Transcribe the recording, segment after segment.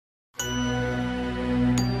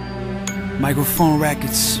Microfon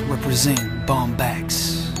records represent bomb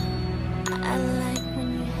backs. I like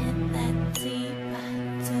when you hit that deep.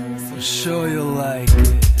 For sure you'll like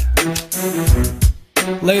it.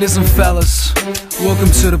 Ladies and fellas, welcome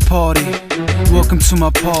to the party. Welcome to my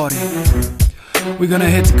party. We're gonna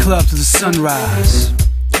hit the club to the sunrise.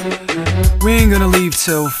 We ain't gonna leave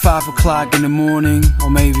till 5 o'clock in the morning, or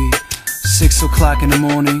maybe 6 o'clock in the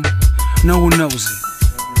morning. No one knows it.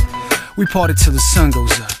 We party till the sun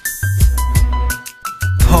goes up.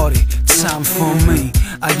 Party time for me.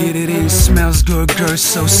 I get it in, smells good, girl,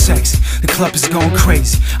 so sexy. The club is going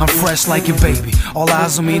crazy, I'm fresh like a baby. All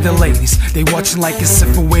eyes on me, the ladies, they watching like as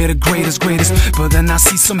if we're the greatest. But then I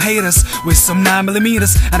see some haters with some 9mm.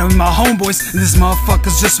 I know my homeboys, and these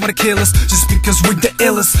motherfuckers just wanna kill us. Just because we the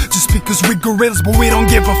illest, just because we gorillas. But we don't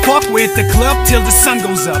give a fuck, we're at the club till the sun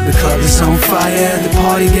goes up. The club is on fire, the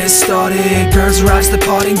party gets started. Girls rush the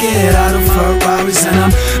party and get out of Ferraris. And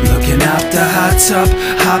I'm looking out the hot tub.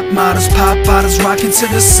 Hot models, pop bottles, rocking till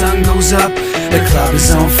the sun goes up. The club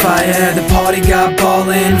is on fire, the party got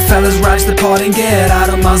ballin'. Fellas rush the party and get out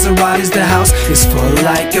of Maseratis. The house is full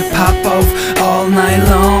like a pop-off all night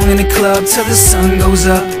long in the club till the sun goes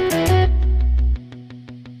up.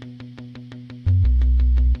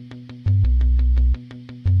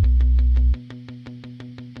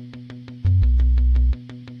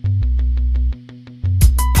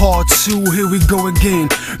 Part 2, here we go again.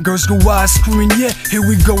 Girls go wild screaming, yeah, here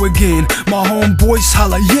we go again. My homeboys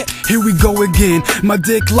holla, yeah, here we go again. My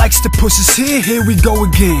dick likes to push his hair, here we go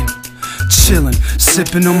again. Chillin',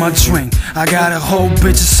 sippin' on my drink. I got a whole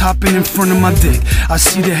bitches hopping in front of my dick. I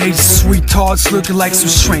see the haters, sweethearts looking like some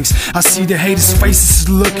shrinks. I see the haters' faces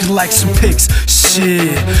looking like some pics.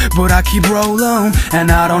 Shit, but I keep roll on,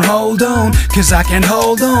 and I don't hold on, cause I can't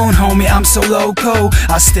hold on, homie, I'm so loco.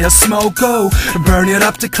 I still smoke, burn it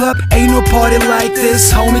up the club. Ain't no party like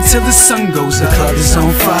this, homie, till the sun goes up. The club is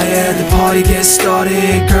on fire, the party gets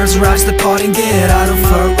started. Girls rush the party and get out of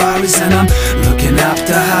Ferraris. And I'm looking out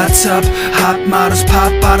the hot tub. Hot models,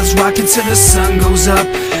 pop bottles, rocking till the sun goes up.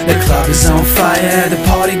 The club is on fire, the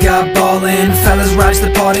party got ballin'. Fellas rush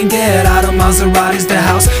the party and get out of Maseratis. The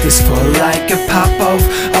house is full like a pop-off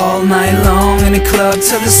all night long in the club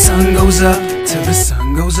till the sun goes up. Till the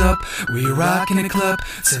sun goes up, we rock in the club.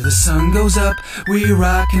 Till the sun goes up, we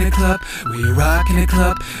rock in the club. We rock in the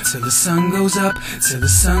club till the sun goes up. Till the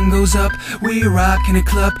sun goes up, we rock in the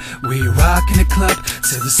club. We rock in the club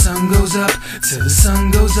till the sun goes up. Till the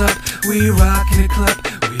sun goes up, we rock in the club.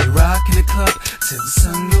 We rock in the club till the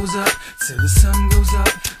sun goes up. Till the sun goes up,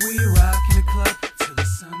 we rock in the club.